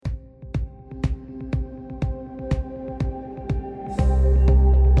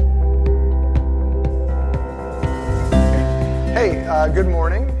Good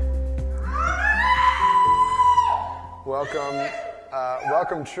morning.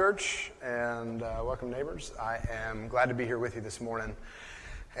 Welcome church, and welcome neighbors. I am glad to be here with you this morning.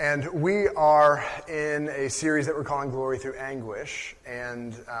 And we are in a series that we're calling Glory Through Anguish.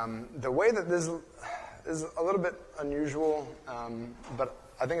 And the way that this is a little bit unusual, but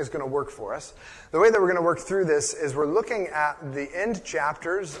I think it's going to work for us. The way that we're going to work through this is we're looking at the end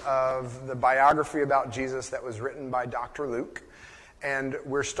chapters of the biography about Jesus that was written by Dr. Luke. And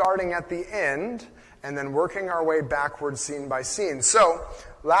we're starting at the end and then working our way backwards scene by scene. So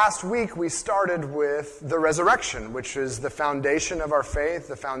last week we started with the resurrection, which is the foundation of our faith,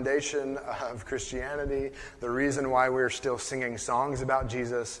 the foundation of Christianity. The reason why we're still singing songs about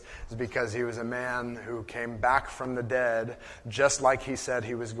Jesus is because he was a man who came back from the dead just like he said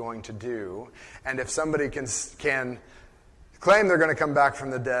he was going to do. And if somebody can claim they're going to come back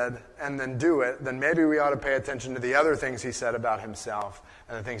from the dead and then do it, then maybe we ought to pay attention to the other things he said about himself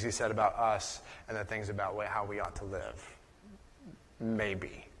and the things he said about us and the things about how we ought to live.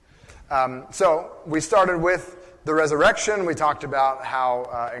 Maybe. So we started with the resurrection. We talked about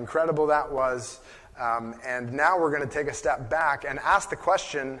how incredible that was. And now we're going to take a step back and ask the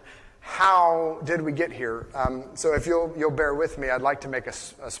question, how did we get here? So if you'll bear with me, I'd like to make a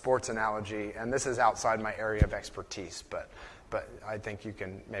sports analogy. And this is outside my area of expertise, but I think you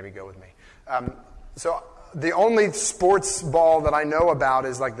can maybe go with me. So the only sports ball that I know about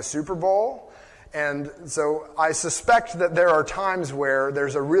is like the Super Bowl. And so I suspect that there are times where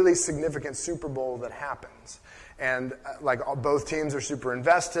there's a really significant Super Bowl that happens. And like both teams are super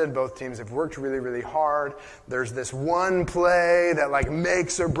invested. Both teams have worked really, really hard. There's this one play that like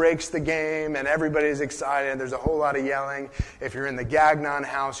makes or breaks the game, and everybody's excited. There's a whole lot of yelling. If you're in the Gagnon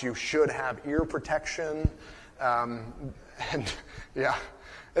house, you should have ear protection. And yeah,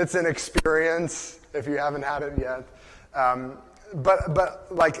 it's an experience if you haven't had it yet.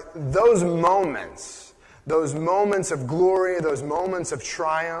 But like those moments of glory, those moments of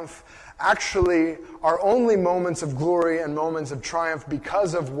triumph, actually are only moments of glory and moments of triumph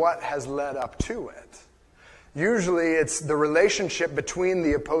because of what has led up to it. Usually it's the relationship between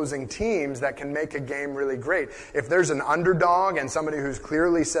the opposing teams that can make a game really great. If there's an underdog and somebody who's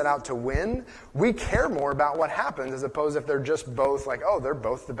clearly set out to win, we care more about what happens as opposed if they're just both like, oh, they're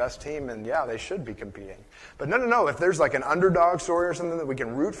both the best team and yeah, they should be competing. But no. If there's like an underdog story or something that we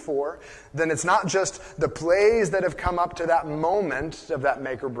can root for, then it's not just the plays that have come up to that moment of that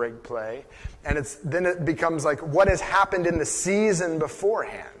make or break play. And then it becomes like what has happened in the season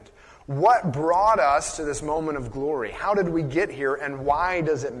beforehand. What brought us to this moment of glory? How did we get here, and why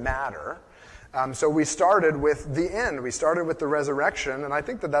does it matter? So we started with the end. We started with the resurrection, and I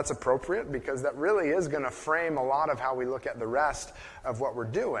think that that's appropriate because that really is going to frame a lot of how we look at the rest of what we're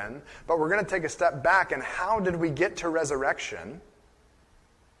doing. But we're going to take a step back, and how did we get to resurrection?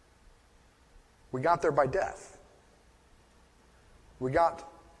 We got there by death. We got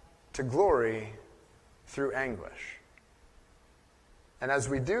to glory through anguish. And as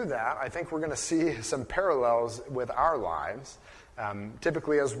we do that, I think we're going to see some parallels with our lives.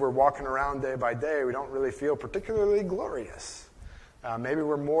 Typically, as we're walking around day by day, we don't really feel particularly glorious. Maybe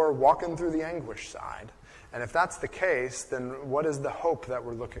we're more walking through the anguish side. And if that's the case, then what is the hope that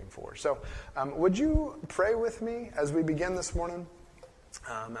we're looking for? So would you pray with me as we begin this morning?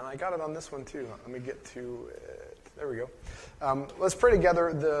 And I got it on this one too. Let me get to it. There we go. Let's pray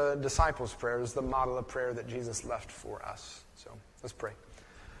together the disciples' prayer. It's the model of prayer that Jesus left for us. So let's pray.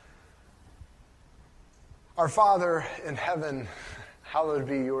 Our Father in heaven, hallowed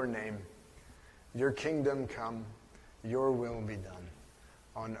be your name. Your kingdom come, your will be done,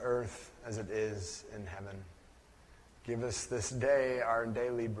 on earth as it is in heaven. Give us this day our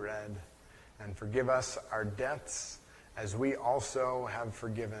daily bread, and forgive us our debts as we also have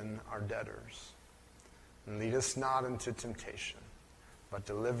forgiven our debtors. And lead us not into temptation, but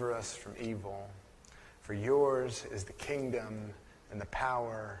deliver us from evil. For yours is the kingdom and the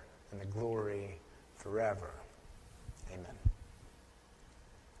power and the glory forever. Amen.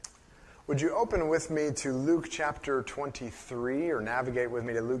 Would you open with me to Luke chapter 23, or navigate with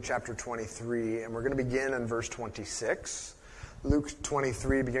me to Luke chapter 23, and we're going to begin in verse 26. Luke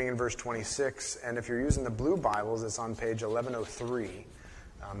 23, beginning in verse 26, and if you're using the blue Bibles, it's on page 1103.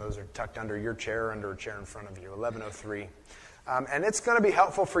 Those are tucked under your chair, under a chair in front of you, 1103. And it's going to be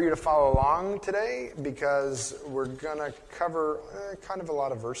helpful for you to follow along today because we're going to cover kind of a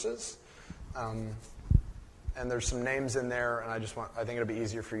lot of verses. And there's some names in there, and I think it'll be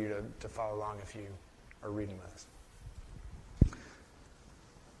easier for you to follow along if you are reading with us.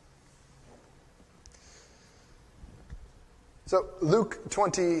 So Luke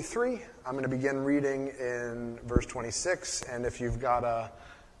 23, I'm going to begin reading in verse 26, and if you've got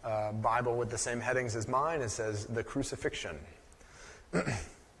a Bible with the same headings as mine, it says the crucifixion.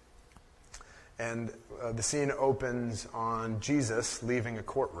 And the scene opens on Jesus leaving a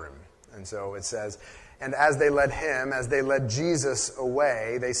courtroom. And so it says, "And as they led Jesus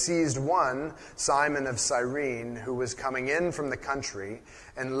away, they seized one, Simon of Cyrene, who was coming in from the country,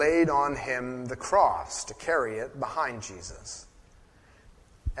 and laid on him the cross to carry it behind Jesus.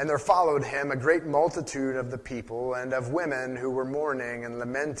 And there followed him a great multitude of the people and of women who were mourning and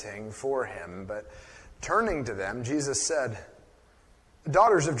lamenting for him. But turning to them, Jesus said,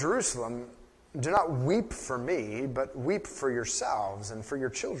 'Daughters of Jerusalem, do not weep for me, but weep for yourselves and for your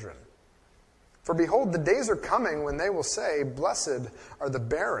children. For behold, the days are coming when they will say, Blessed are the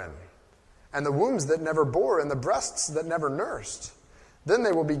barren, and the wombs that never bore, and the breasts that never nursed. Then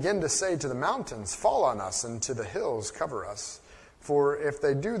they will begin to say to the mountains, Fall on us, and to the hills cover us. For if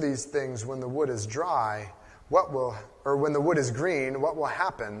they do these things when the wood is dry, when the wood is green, what will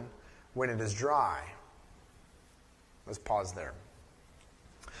happen when it is dry?'" Let's pause there.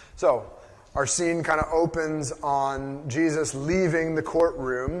 So, our scene kind of opens on Jesus leaving the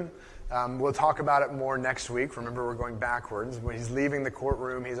courtroom. We'll talk about it more next week. Remember, we're going backwards. When he's leaving the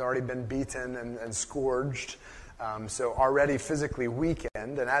courtroom, he's already been beaten and scourged. So already physically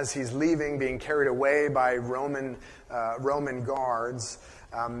weakened. And as he's leaving, being carried away by Roman guards,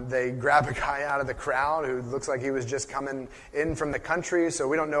 they grab a guy out of the crowd who looks like he was just coming in from the country. So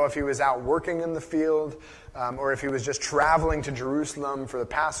we don't know if he was out working in the field or if he was just traveling to Jerusalem for the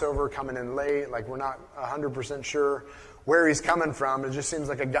Passover, coming in late. Like, we're not 100% sure where he's coming from. It just seems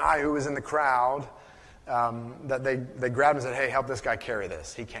like a guy who was in the crowd that they grabbed and said, "Hey, help this guy carry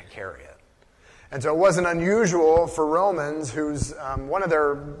this. He can't carry it." And so it wasn't unusual for Romans, whose one of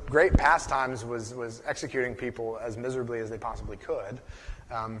their great pastimes was executing people as miserably as they possibly could,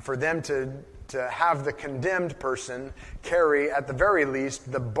 for them to have the condemned person carry, at the very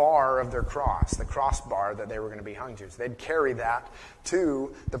least, the bar of their cross, the crossbar that they were going to be hung to. So they'd carry that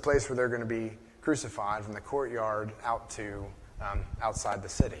to the place where they're going to be crucified, from the courtyard out to outside the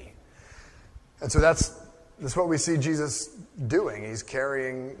city. And so that's what we see Jesus doing. He's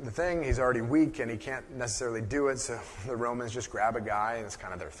carrying the thing. He's already weak, and he can't necessarily do it, so the Romans just grab a guy, and it's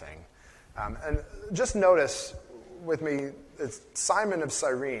kind of their thing. And just notice with me, it's Simon of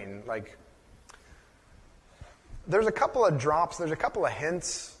Cyrene. Like, there's a couple of drops, there's a couple of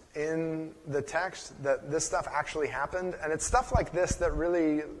hints in the text that this stuff actually happened, and it's stuff like this that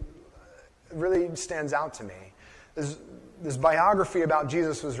really stands out to me. This biography about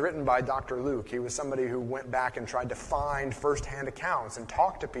Jesus was written by Dr. Luke. He was somebody who went back and tried to find firsthand accounts and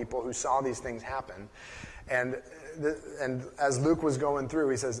talk to people who saw these things happen. And as Luke was going through,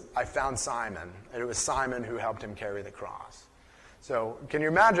 he says, "I found Simon," and it was Simon who helped him carry the cross. So can you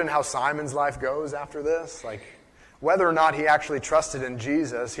imagine how Simon's life goes after this? Like, whether or not he actually trusted in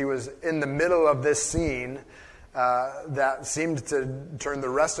Jesus, he was in the middle of this scene that seemed to turn the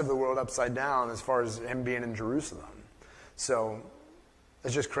rest of the world upside down as far as him being in Jerusalem. So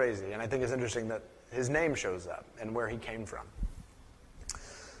it's just crazy. And I think it's interesting that his name shows up and where he came from.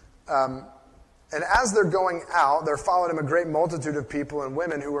 And as they're going out, there followed him a great multitude of people and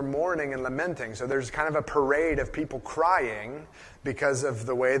women who were mourning and lamenting. So there's kind of a parade of people crying because of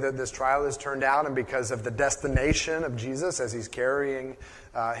the way that this trial has turned out and because of the destination of Jesus as he's carrying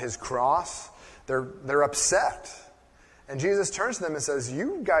his cross. They're upset. And Jesus turns to them and says,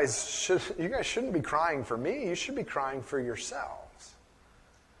 you guys shouldn't be crying for me. You should be crying for yourselves.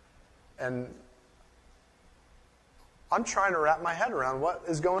 And I'm trying to wrap my head around what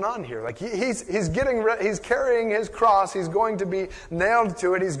is going on here. Like, he's carrying his cross. He's going to be nailed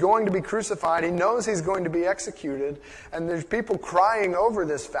to it. He's going to be crucified. He knows he's going to be executed. And there's people crying over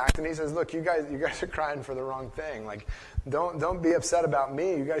this fact. And he says, look, you guys are crying for the wrong thing. Like, don't be upset about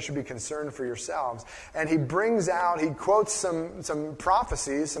me. You guys should be concerned for yourselves. And he quotes some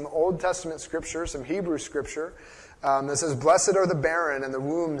prophecies, some Old Testament scripture, some Hebrew scripture, that says, "Blessed are the barren and the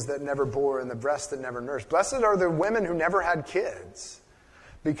wombs that never bore and the breasts that never nursed." Blessed are the women who never had kids.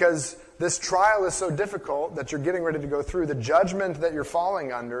 Because this trial is so difficult that you're getting ready to go through. The judgment that you're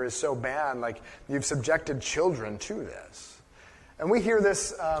falling under is so bad, like you've subjected children to this. And we hear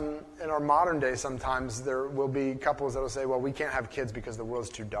this in our modern day sometimes. There will be couples that will say, well, we can't have kids because the world's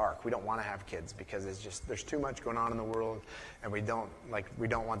too dark. We don't want to have kids because there's too much going on in the world, and we don't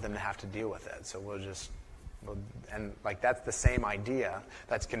want them to have to deal with it. So and that's the same idea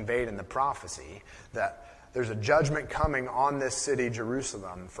that's conveyed in the prophecy, that there's a judgment coming on this city,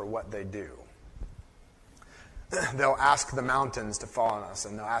 Jerusalem, for what they do. they'll ask the mountains to fall on us,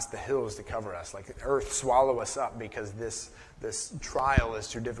 and they'll ask the hills to cover us, like the earth swallow us up because this trial is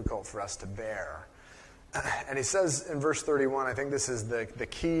too difficult for us to bear. And he says in verse 31, I think this is the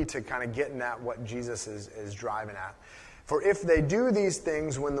key to kind of getting at what Jesus is driving at. For if they do these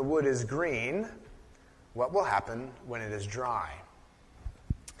things when the wood is green, what will happen when it is dry?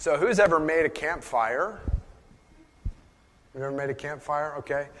 So who's ever made a campfire? You ever made a campfire?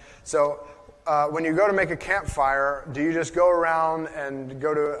 Okay. So when you go to make a campfire, do you just go around and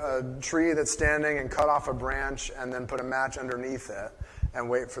go to a tree that's standing and cut off a branch and then put a match underneath it and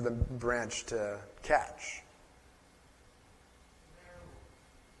wait for the branch to catch?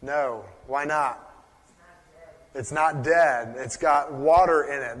 No. Why not? It's not dead. It's got water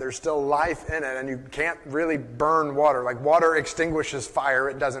in it. There's still life in it, and you can't really burn water. Like water extinguishes fire.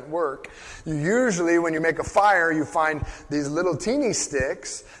 It doesn't work. You usually, when you make a fire, you find these little teeny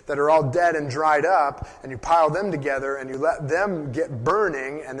sticks that are all dead and dried up, and you pile them together, and you let them get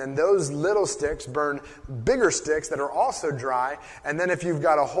burning, and then those little sticks burn bigger sticks that are also dry, and then if you've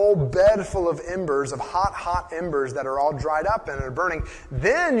got a whole bed full of embers, of hot embers that are all dried up and are burning,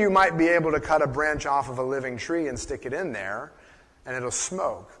 then you might be able to cut a branch off of a living tree and stick it in there, and it'll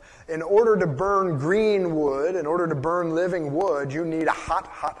smoke. In order to burn green wood, in order to burn living wood, you need a hot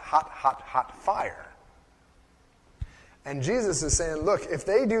fire. And Jesus is saying, look, if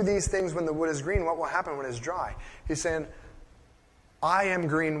they do these things when the wood is green, what will happen when it's dry? He's saying, I am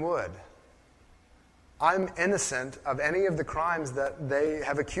green wood. I'm innocent of any of the crimes that they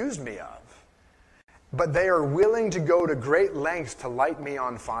have accused me of. But they are willing to go to great lengths to light me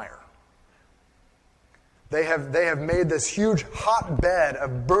on fire. They have made this huge hot bed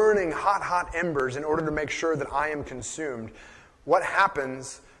of burning hot embers in order to make sure that I am consumed. What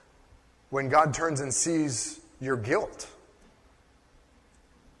happens when God turns and sees your guilt?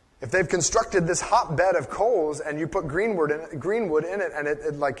 If they've constructed this hot bed of coals and you put greenwood in it and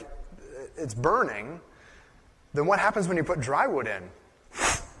it's burning, then what happens when you put dry wood in?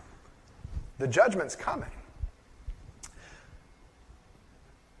 The judgment's coming.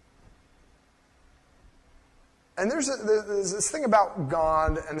 And there's this thing about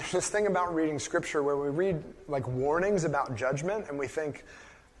God, and there's this thing about reading Scripture where we read like warnings about judgment, and we think,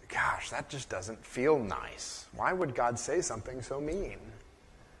 gosh, that just doesn't feel nice. Why would God say something so mean?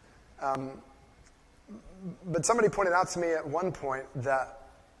 But somebody pointed out to me at one point that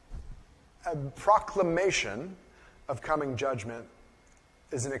a proclamation of coming judgment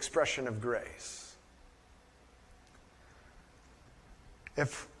is an expression of grace.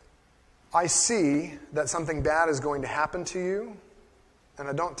 If I see that something bad is going to happen to you, and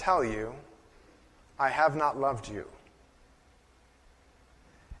I don't tell you, I have not loved you.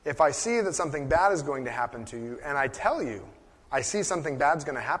 If I see that something bad is going to happen to you, and I tell you, I see something bad's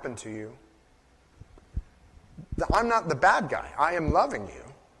going to happen to you, I'm not the bad guy. I am loving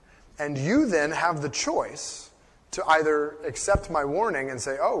you. And you then have the choice to either accept my warning and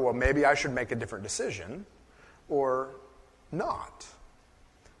say, oh, well, maybe I should make a different decision, or not.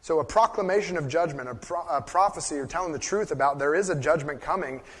 So a proclamation of judgment, a prophecy or telling the truth about there is a judgment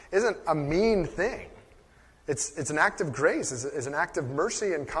coming isn't a mean thing. It's an act of grace. It's an act of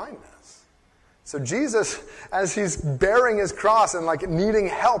mercy and kindness. So Jesus, as he's bearing his cross and like needing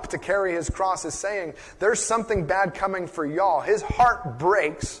help to carry his cross, is saying, there's something bad coming for y'all. His heart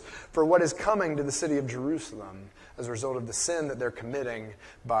breaks for what is coming to the city of Jerusalem as a result of the sin that they're committing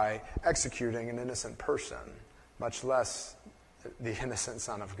by executing an innocent person, much less the innocent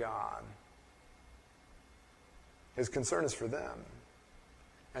Son of God. His concern is for them.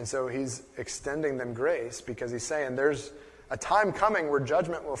 And so he's extending them grace because he's saying there's a time coming where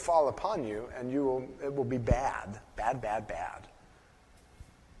judgment will fall upon you and it will be bad. Bad.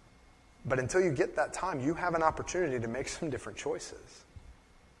 But until you get that time, you have an opportunity to make some different choices.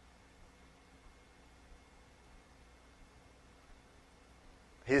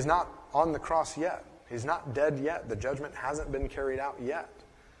 He's not on the cross yet. He's not dead yet. The judgment hasn't been carried out yet.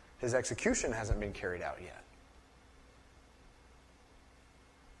 His execution hasn't been carried out yet.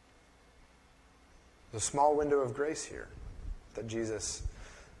 There's a small window of grace here that Jesus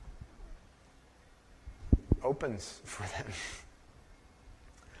opens for them.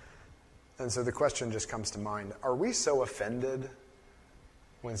 And so the question just comes to mind, are we so offended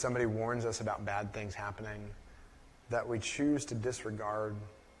when somebody warns us about bad things happening that we choose to disregard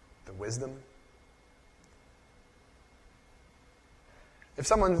the wisdom? If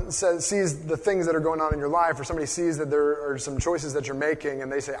someone sees the things that are going on in your life, or somebody sees that there are some choices that you're making,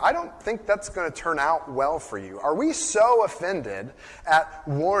 and they say, I don't think that's going to turn out well for you. Are we so offended at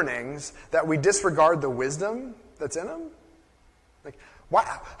warnings that we disregard the wisdom that's in them? Like,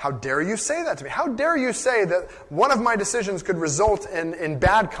 How dare you say that to me? How dare you say that one of my decisions could result in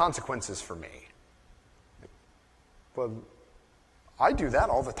bad consequences for me? Well, I do that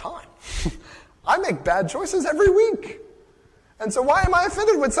all the time. I make bad choices every week. And so why am I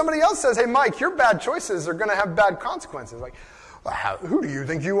offended when somebody else says, hey, Mike, your bad choices are going to have bad consequences? Like, who do you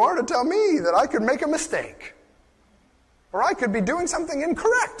think you are to tell me that I could make a mistake? Or I could be doing something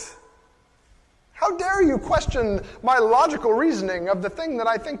incorrect? How dare you question my logical reasoning of the thing that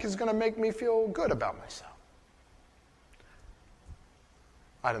I think is going to make me feel good about myself?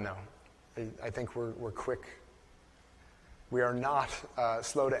 I don't know. I think we're quick. We are not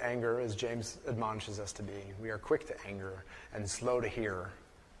slow to anger, as James admonishes us to be. We are quick to anger and slow to hear.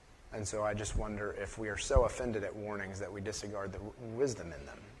 And so I just wonder if we are so offended at warnings that we disregard the wisdom in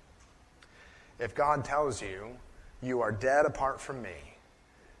them. If God tells you, you are dead apart from me,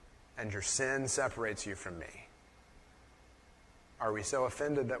 and your sin separates you from me, are we so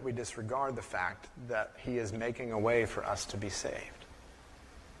offended that we disregard the fact that he is making a way for us to be saved?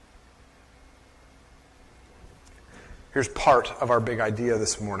 Here's part of our big idea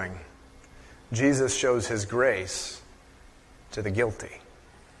this morning. Jesus shows his grace to the guilty.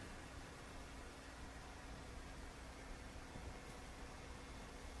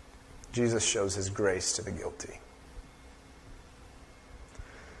 Jesus shows his grace to the guilty.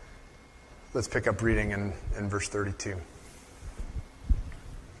 Let's pick up reading in verse 32.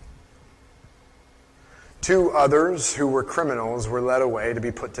 2 others who were criminals were led away to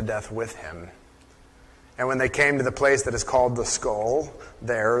be put to death with him. And when they came to the place that is called the Skull,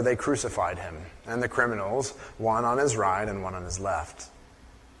 there they crucified him, and the criminals, one on his right and one on his left.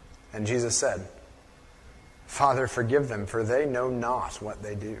 And Jesus said, Father, forgive them, for they know not what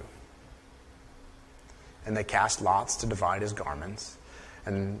they do. And they cast lots to divide his garments.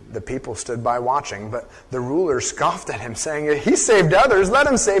 And the people stood by watching, but the ruler scoffed at him, saying, he saved others, let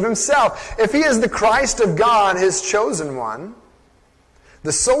him save himself. If he is the Christ of God, his chosen one.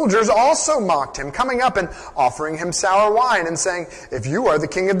 The soldiers also mocked him, coming up and offering him sour wine, and saying, if you are the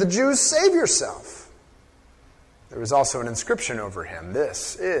king of the Jews, save yourself. There was also an inscription over him,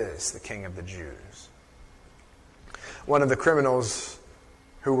 this is the King of the Jews. One of the criminals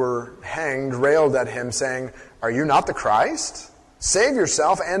who were hanged railed at him, saying, are you not the Christ? Save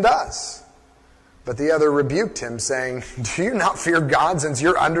yourself and us. But the other rebuked him, saying, do you not fear God, since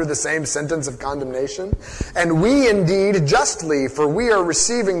you're under the same sentence of condemnation? And we indeed justly, for we are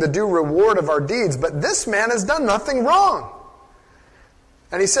receiving the due reward of our deeds, but this man has done nothing wrong.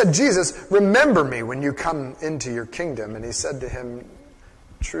 And he said, Jesus, remember me when you come into your kingdom. And he said to him,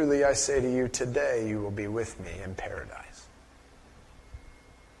 truly I say to you, today you will be with me in paradise.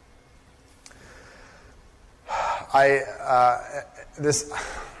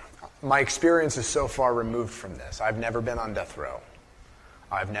 My experience is so far removed from this. I've never been on death row.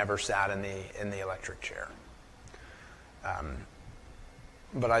 I've never sat in the electric chair.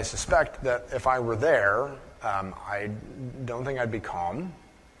 But I suspect that if I were there, I don't think I'd be calm.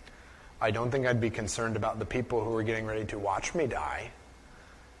 I don't think I'd be concerned about the people who are getting ready to watch me die.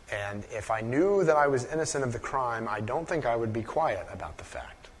 And if I knew that I was innocent of the crime, I don't think I would be quiet about the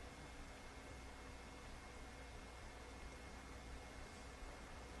fact.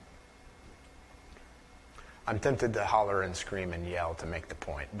 I'm tempted to holler and scream and yell to make the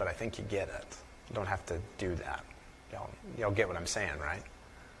point, but I think you get it. You don't have to do that. Y'all get what I'm saying, right?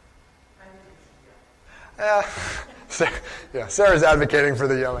 Yeah, Sarah's advocating for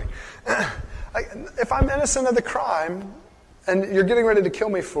the yelling. If I'm innocent of the crime and you're getting ready to kill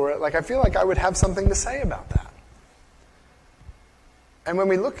me for it, I feel like I would have something to say about that. And when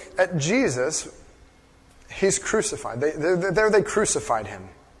we look at Jesus, he's crucified. They crucified him.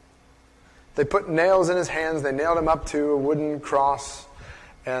 They put nails in his hands. They nailed him up to a wooden cross.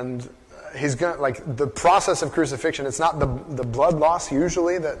 And he's going to, the process of crucifixion, it's not the blood loss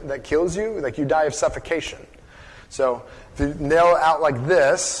usually that kills you. You die of suffocation. So if you nail it out like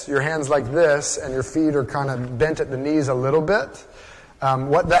this, your hands like this, and your feet are kind of bent at the knees a little bit,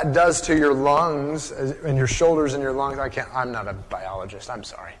 what that does to your lungs and your shoulders and your lungs, I'm not a biologist, I'm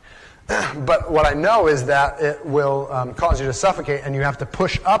sorry. But what I know is that it will cause you to suffocate, and you have to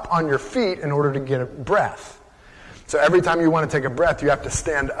push up on your feet in order to get a breath. So every time you want to take a breath, you have to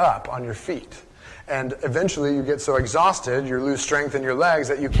stand up on your feet. And eventually you get so exhausted, you lose strength in your legs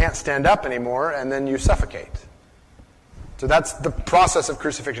that you can't stand up anymore, and then you suffocate. So that's the process of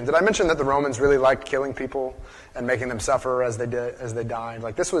crucifixion. Did I mention that the Romans really liked killing people and making them suffer as they died?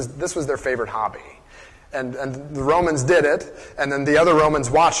 This was their favorite hobby. And the Romans did it, and then the other Romans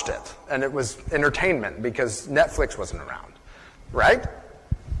watched it. And it was entertainment because Netflix wasn't around. Right?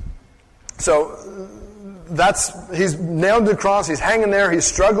 So he's nailed to the cross. He's hanging there. He's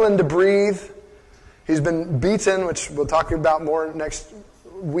struggling to breathe. He's been beaten, which we'll talk about more next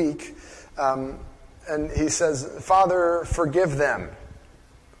week. And he says, Father, forgive them,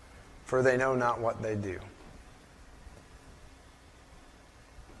 for they know not what they do.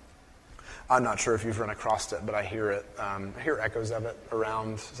 I'm not sure if you've run across it, but I hear it. I hear echoes of it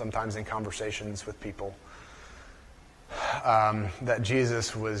around, sometimes in conversations with people. That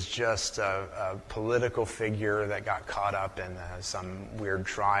Jesus was just a political figure that got caught up in some weird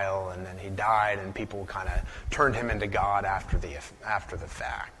trial, and then he died, and people kind of turned him into God after the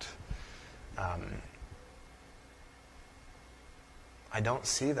fact. I don't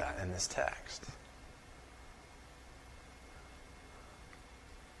see that in this text.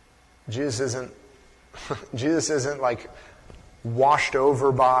 Jesus isn't like washed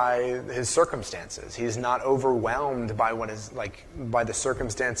over by his circumstances. He's not overwhelmed by by the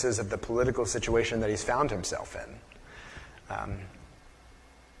circumstances of the political situation that he's found himself in.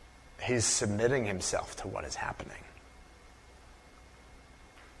 He's submitting himself to what is happening.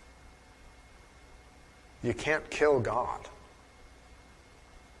 You can't kill God.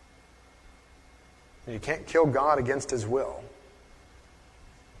 You can't kill God against his will.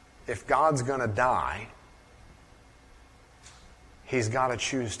 If God's going to die, he's got to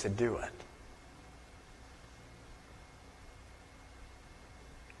choose to do it.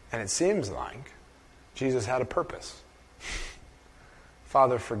 And it seems like Jesus had a purpose.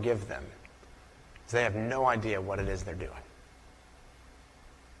 Father, forgive them, because they have no idea what it is they're doing.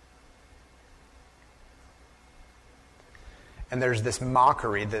 And there's this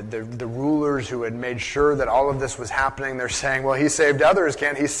mockery. The rulers who had made sure that all of this was happening, they're saying, well, he saved others.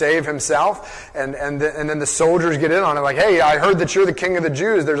 Can't he save himself? And then the soldiers get in on it like, hey, I heard that you're the king of the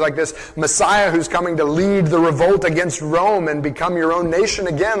Jews. There's like this Messiah who's coming to lead the revolt against Rome and become your own nation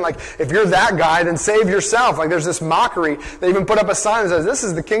again. Like, if you're that guy, then save yourself. Like, there's this mockery. They even put up a sign that says, this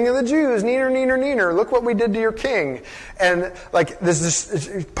is the king of the Jews. Neener, neener, neener. Look what we did to your king. And like,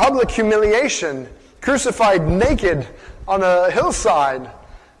 this public humiliation, crucified naked on a hillside,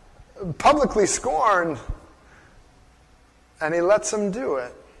 publicly scorned, and he lets them do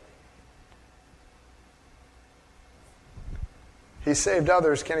it. He saved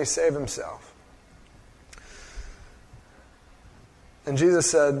others, can he save himself? And Jesus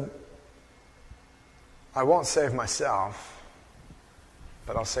said, I won't save myself,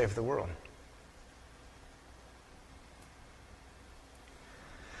 but I'll save the world.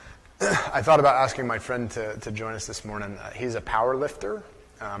 I thought about asking my friend to join us this morning. He's a power lifter,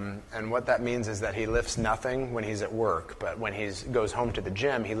 and what that means is that he lifts nothing when he's at work, but when he goes home to the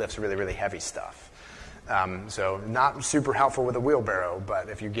gym, he lifts really, really heavy stuff. So not super helpful with a wheelbarrow, but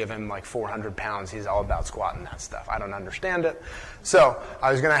if you give him like 400 pounds, he's all about squatting that stuff. I don't understand it. So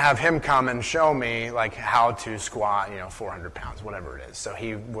I was going to have him come and show me like how to squat, 400 pounds, whatever it is. So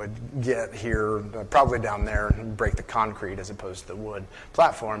he would get here, probably down there, and break the concrete as opposed to the wood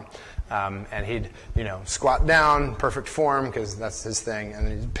platform. And he'd, squat down, perfect form, because that's his thing. And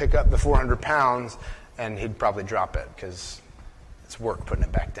then he'd pick up the 400 pounds, and he'd probably drop it, because it's work putting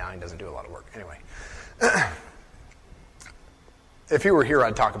it back down. He doesn't do a lot of work. Anyway. If he were here,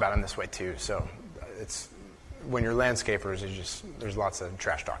 I'd talk about him this way too. So it's when you're landscapers, there's lots of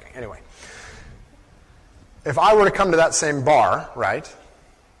trash talking. Anyway, if I were to come to that same bar, right,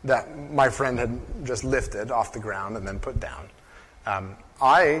 that my friend had just lifted off the ground and then put down,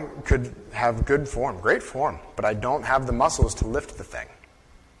 I could have good form, great form, but I don't have the muscles to lift the thing.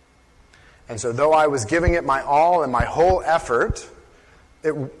 And so though I was giving it my all and my whole effort,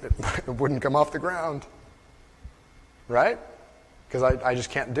 it wouldn't come off the ground, right? Because I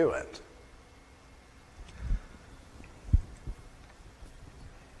just can't do it.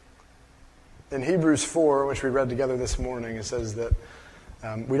 In Hebrews 4, which we read together this morning, it says that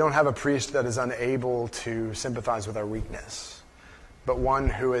we don't have a priest that is unable to sympathize with our weakness, but one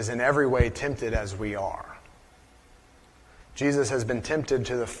who is in every way tempted as we are. Jesus has been tempted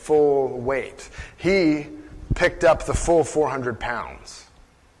to the full weight. He picked up the full 400 pounds.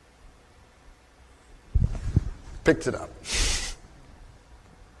 Picked it up.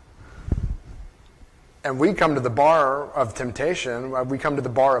 And we come to the bar of temptation, we come to the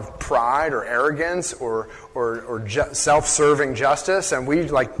bar of pride or arrogance or self-serving justice, and we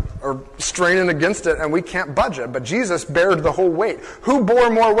are straining against it, and we can't budge it. But Jesus bared the whole weight. Who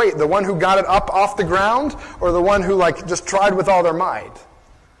bore more weight? The one who got it up off the ground, or the one who just tried with all their might?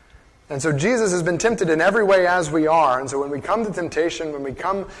 And so Jesus has been tempted in every way as we are. And so when we come to temptation, when we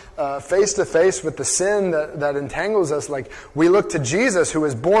come face to face with the sin that entangles us, we look to Jesus, who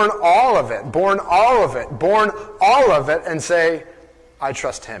has borne all of it, and say, I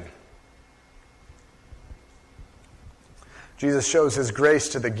trust him. Jesus shows his grace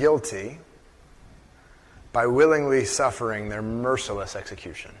to the guilty by willingly suffering their merciless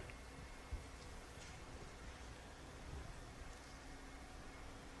execution.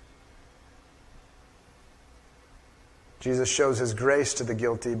 Jesus shows his grace to the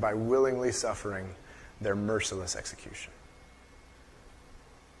guilty by willingly suffering their merciless execution.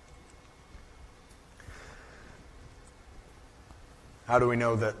 How do we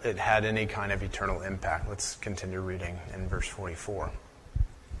know that it had any kind of eternal impact? Let's continue reading in verse 44.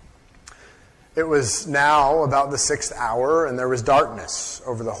 It was now about the 6th hour, and there was darkness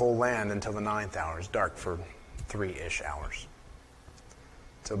over the whole land until the 9th hour. It was dark for 3-ish hours.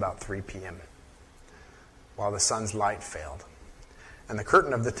 So about 3 p.m., while the sun's light failed. And the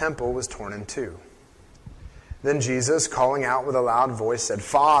curtain of the temple was torn in two. Then Jesus, calling out with a loud voice, said,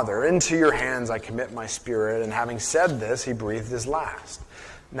 "Father, into your hands I commit my spirit." And having said this, he breathed his last.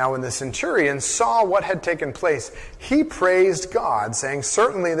 Now when the centurion saw what had taken place, he praised God, saying,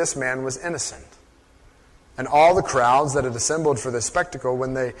 "Certainly this man was innocent." And all the crowds that had assembled for the spectacle,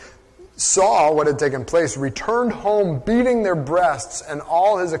 when they saw what had taken place, returned home beating their breasts, and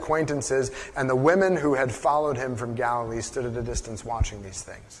all his acquaintances and the women who had followed him from Galilee stood at a distance watching these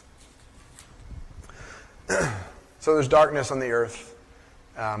things. So there's darkness on the earth,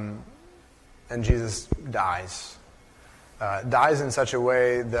 and Jesus dies. Dies in such a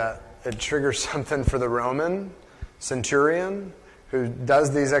way that it triggers something for the Roman centurion who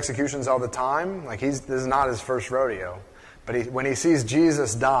does these executions all the time. Like this is not his first rodeo. But when he sees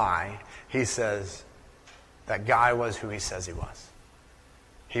Jesus die, he says, that guy was who he says he was.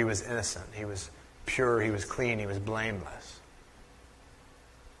 He was innocent. He was pure. He was clean. He was blameless.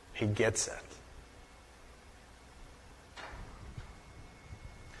 He gets it.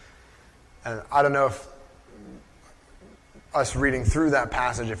 And I don't know if us reading through that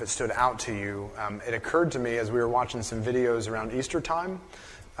passage, if it stood out to you, it occurred to me as we were watching some videos around Easter time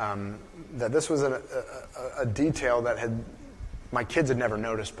that this was a detail that my kids had never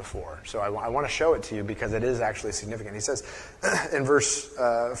noticed before. So I want to show it to you because it is actually significant. He says in verse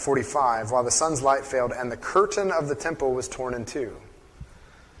 45, while the sun's light failed and the curtain of the temple was torn in two.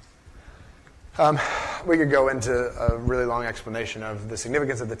 We could go into a really long explanation of the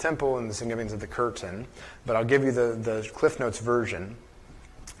significance of the temple and the significance of the curtain, but I'll give you the Cliff Notes version.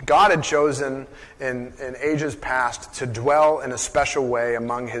 God had chosen in ages past to dwell in a special way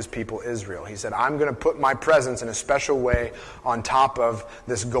among his people Israel. He said, I'm going to put my presence in a special way on top of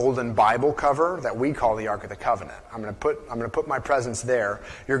this golden Bible cover that we call the Ark of the Covenant. I'm going to put my presence there.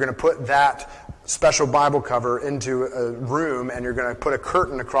 You're going to put that special Bible cover into a room, and you're going to put a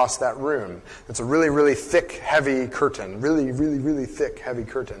curtain across that room. It's a really, really thick, heavy curtain. Really, really, really thick, heavy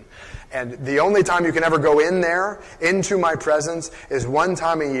curtain. And the only time you can ever go in there, into my presence, is one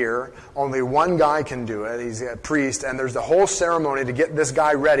time a year. Only one guy can do it. He's a priest, and there's the whole ceremony to get this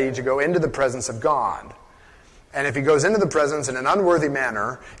guy ready to go into the presence of God. And if he goes into the presence in an unworthy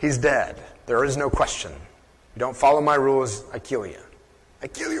manner, he's dead. There is no question. You don't follow my rules, I kill you. I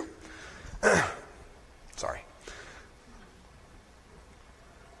kill you. Sorry.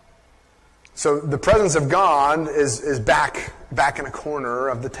 So the presence of God is back in a corner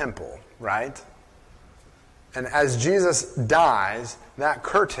of the temple, right? And as Jesus dies, that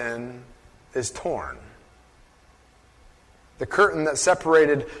curtain is torn. The curtain that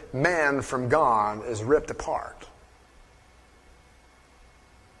separated man from God is ripped apart.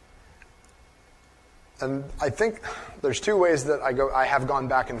 And I think there's two ways that I have gone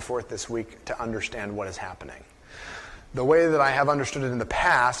back and forth this week to understand what is happening. The way that I have understood it in the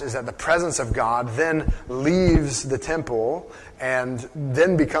past is that the presence of God then leaves the temple and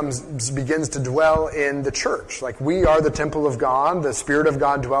then begins to dwell in the church. Like we are the temple of God. The Spirit of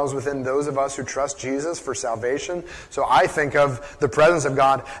God dwells within those of us who trust Jesus for salvation. So I think of the presence of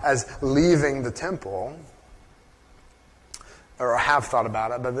God as leaving the temple. Or I have thought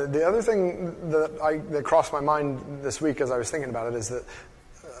about it. But the other thing that crossed my mind this week as I was thinking about it is that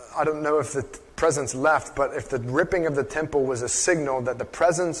I don't know if the presence left, but if the ripping of the temple was a signal that the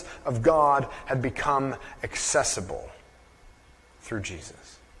presence of God had become accessible through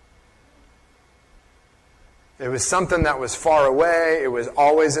Jesus. It was something that was far away. It was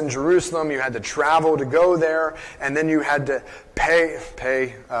always in Jerusalem. You had to travel to go there, and then you had to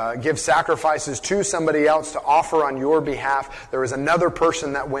give sacrifices to somebody else to offer on your behalf. There was another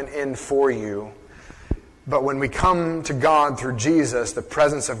person that went in for you. But when we come to God through Jesus, the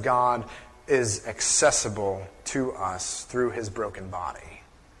presence of God is accessible to us through his broken body.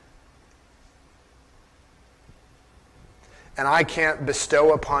 And I can't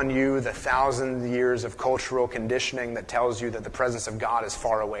bestow upon you the 1,000 years of cultural conditioning that tells you that the presence of God is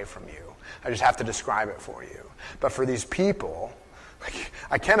far away from you. I just have to describe it for you. But for these people, like,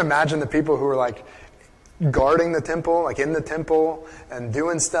 I can't imagine the people who are like guarding the temple, like in the temple and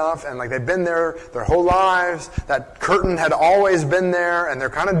doing stuff, and like they've been there their whole lives. That curtain had always been there, and they're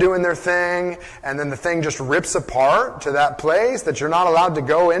kind of doing their thing, and then the thing just rips apart to that place that you're not allowed to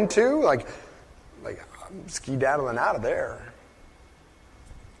go into. Like I'm skedaddling out of there.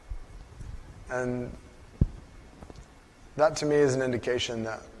 And that to me is an indication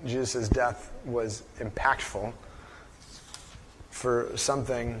that Jesus' death was impactful for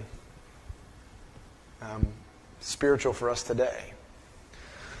something spiritual for us today.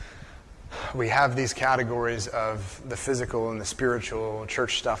 We have these categories of the physical and the spiritual.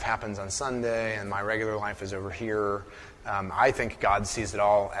 Church stuff happens on Sunday, and my regular life is over here. I think God sees it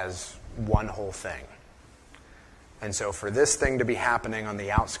all as one whole thing. And so for this thing to be happening on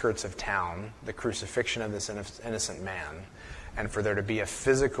the outskirts of town, the crucifixion of this innocent man, and for there to be a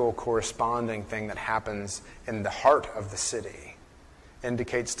physical corresponding thing that happens in the heart of the city,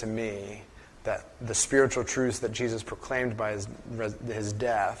 indicates to me that the spiritual truths that Jesus proclaimed by his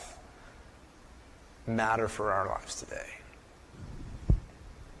death matter for our lives today.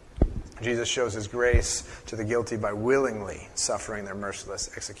 Jesus shows his grace to the guilty by willingly suffering their merciless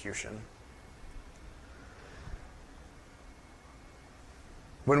execution.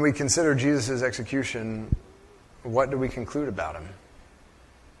 When we consider Jesus' execution, what do we conclude about him?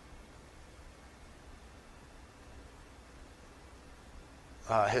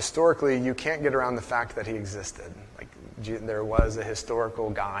 Historically, you can't get around the fact that he existed. Like, there was a historical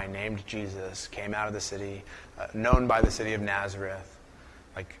guy named Jesus, came out of the city, known by the city of Nazareth.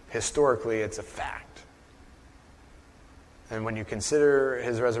 Like, historically, it's a fact. And when you consider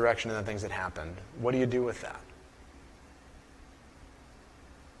his resurrection and the things that happened, what do you do with that?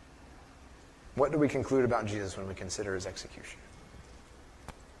 What do we conclude about Jesus when we consider his execution?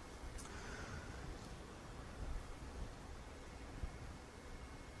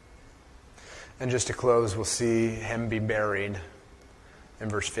 And just to close, we'll see him be buried in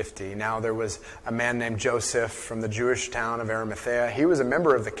verse 50. Now there was a man named Joseph from the Jewish town of Arimathea. He was a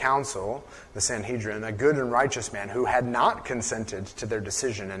member of the council, the Sanhedrin, a good and righteous man who had not consented to their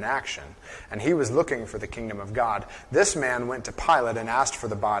decision and action. And he was looking for the kingdom of God. This man went to Pilate and asked for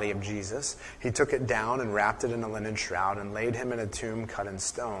the body of Jesus. He took it down and wrapped it in a linen shroud and laid him in a tomb cut in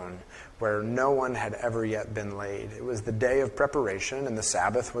stone, where no one had ever yet been laid. It was the day of preparation, and the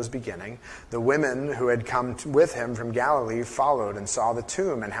Sabbath was beginning. The women who had come with him from Galilee followed and saw the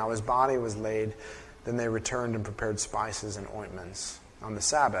tomb and how his body was laid. Then they returned and prepared spices and ointments. On the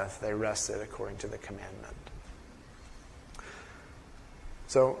Sabbath, they rested according to the commandment.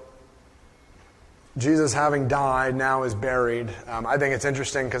 So, Jesus, having died, now is buried. I think it's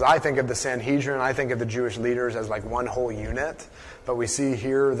interesting because I think of the Sanhedrin, I think of the Jewish leaders as like one whole unit. But we see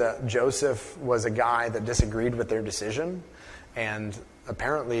here that Joseph was a guy that disagreed with their decision and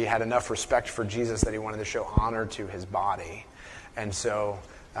apparently had enough respect for Jesus that he wanted to show honor to his body. And so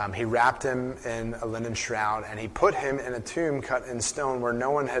he wrapped him in a linen shroud and he put him in a tomb cut in stone where no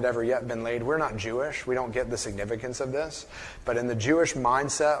one had ever yet been laid. We're not Jewish. We don't get the significance of this. But in the Jewish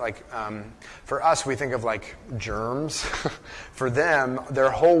mindset, like for us, we think of like germs. For them, their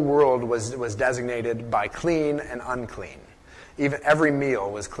whole world was designated by clean and unclean. Even every meal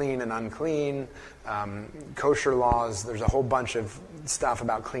was clean and unclean. Kosher laws, there's a whole bunch of stuff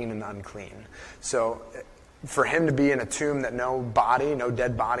about clean and unclean. So for him to be in a tomb that no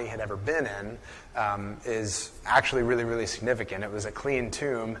dead body had ever been in, is actually really, really significant. It was a clean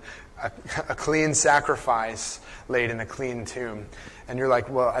tomb, a clean sacrifice laid in a clean tomb. And you're like,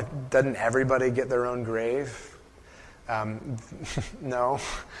 well, doesn't everybody get their own grave? No.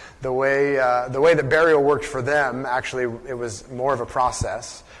 The way that burial worked for them, actually, it was more of a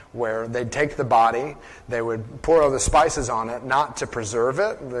process where they'd take the body, they would pour all the spices on it, not to preserve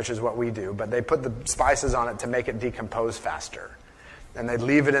it, which is what we do, but they put the spices on it to make it decompose faster. And they'd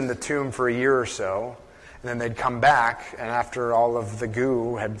leave it in the tomb for a year or so, and then they'd come back, and after all of the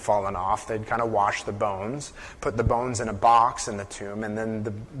goo had fallen off, they'd kind of wash the bones, put the bones in a box in the tomb, and then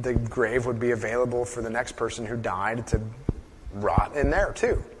the grave would be available for the next person who died to rot in there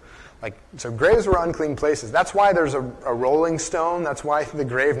too. So graves were unclean places. That's why there's a rolling stone. That's why the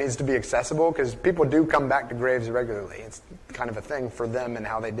grave needs to be accessible, because people do come back to graves regularly. It's kind of a thing for them and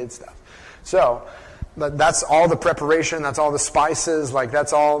how they did stuff. So that's all the preparation. That's all the spices.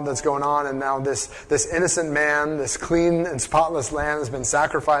 That's all that's going on. And now this innocent man, this clean and spotless lamb has been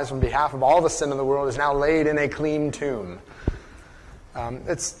sacrificed on behalf of all the sin of the world, is now laid in a clean tomb.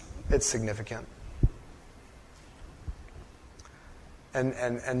 It's significant.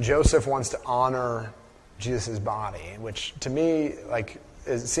 And Joseph wants to honor Jesus' body, which to me,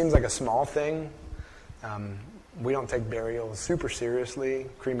 it seems like a small thing. We don't take burial super seriously.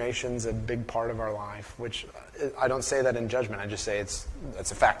 Cremation's a big part of our life, which I don't say that in judgment. I just say it's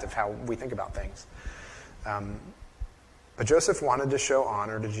a fact of how we think about things. But Joseph wanted to show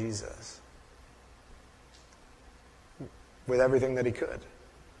honor to Jesus with everything that he could.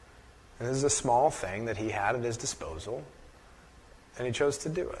 And this is a small thing that he had at his disposal, and he chose to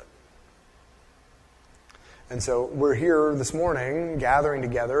do it. And so we're here this morning gathering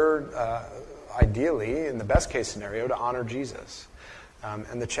together, ideally, in the best case scenario, to honor Jesus.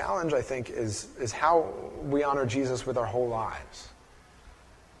 And the challenge, I think, is how we honor Jesus with our whole lives.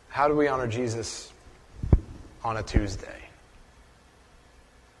 How do we honor Jesus on a Tuesday?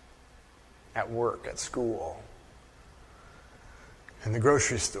 At work, at school, in the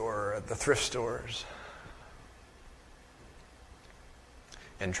grocery store, at the thrift stores,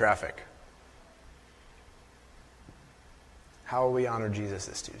 in traffic. How will we honor Jesus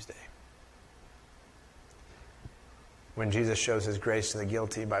this Tuesday? When Jesus shows his grace to the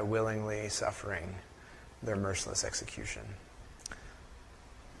guilty by willingly suffering their merciless execution.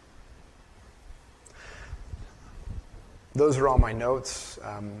 Those are all my notes.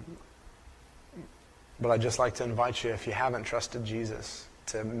 But I'd just like to invite you, if you haven't trusted Jesus,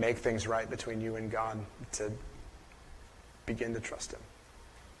 to make things right between you and God, to begin to trust him.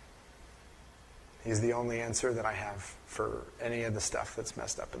 He's the only answer that I have for any of the stuff that's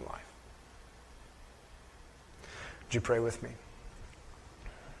messed up in life. Would you pray with me?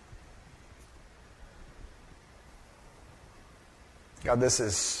 God, this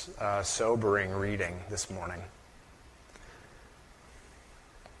is sobering reading this morning.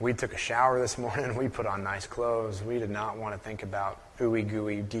 We took a shower this morning. We put on nice clothes. We did not want to think about ooey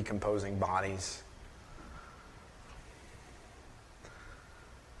gooey decomposing bodies.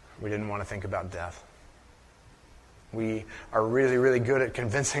 We didn't want to think about death. We are really, really good at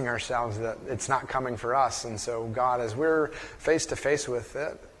convincing ourselves that it's not coming for us. And so, God, as we're face to face with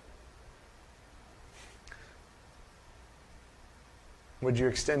it, would you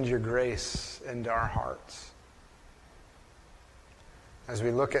extend your grace into our hearts? As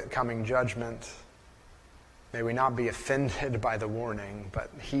we look at coming judgment, may we not be offended by the warning, but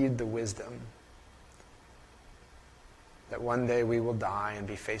heed the wisdom that one day we will die and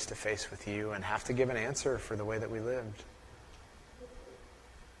be face to face with you and have to give an answer for the way that we lived.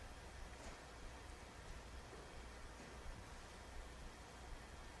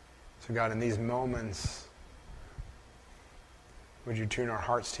 So God, in these moments, would you tune our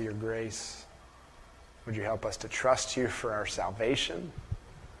hearts to your grace? Would you help us to trust you for our salvation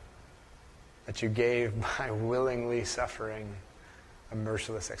that you gave by willingly suffering a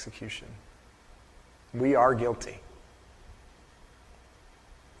merciless execution? We are guilty.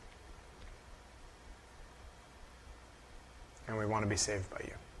 And we want to be saved by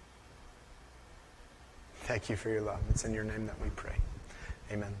you. Thank you for your love. It's in your name that we pray.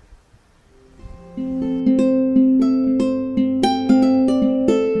 Amen.